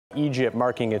Egypt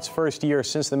marking its first year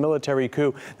since the military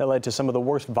coup that led to some of the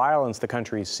worst violence the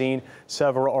country's seen.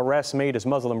 Several arrests made as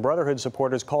Muslim Brotherhood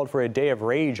supporters called for a day of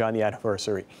rage on the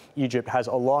anniversary. Egypt has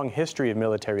a long history of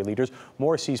military leaders.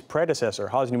 Morsi's predecessor,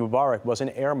 Hosni Mubarak, was an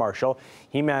air marshal.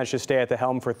 He managed to stay at the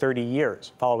helm for 30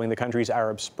 years. Following the country's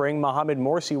Arab Spring, Mohamed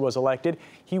Morsi was elected.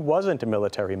 He wasn't a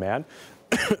military man.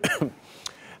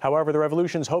 However, the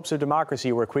revolution's hopes of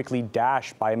democracy were quickly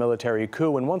dashed by a military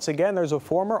coup, and once again there's a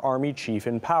former army chief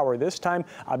in power, this time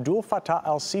Abdel Fattah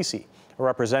al-Sisi. A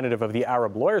representative of the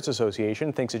Arab Lawyers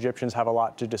Association thinks Egyptians have a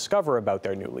lot to discover about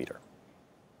their new leader.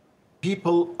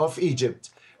 People of Egypt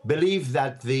believe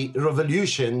that the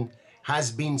revolution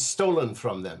has been stolen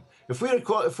from them.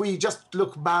 If we just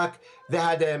look back, they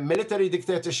had a military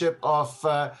dictatorship of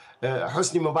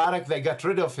Hosni Mubarak. They got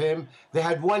rid of him. They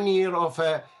had 1 year of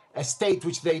a state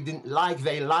which they didn't like,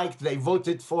 they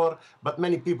voted for, but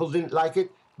many people didn't like it.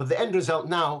 But the end result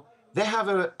now, they have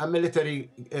a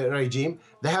military regime.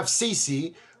 They have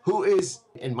Sisi, who is,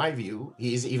 in my view,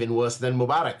 he is even worse than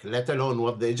Mubarak, let alone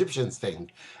what the Egyptians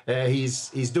think.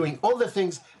 He's doing all the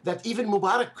things that even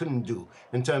Mubarak couldn't do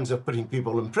in terms of putting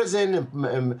people in prison,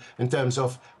 in terms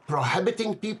of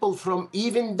prohibiting people from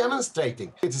even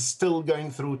demonstrating. It's still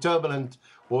going through turbulent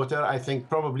water. I think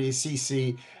probably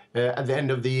Sisi at the end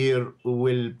of the year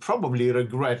will probably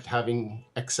regret having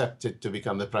accepted to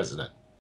become the president.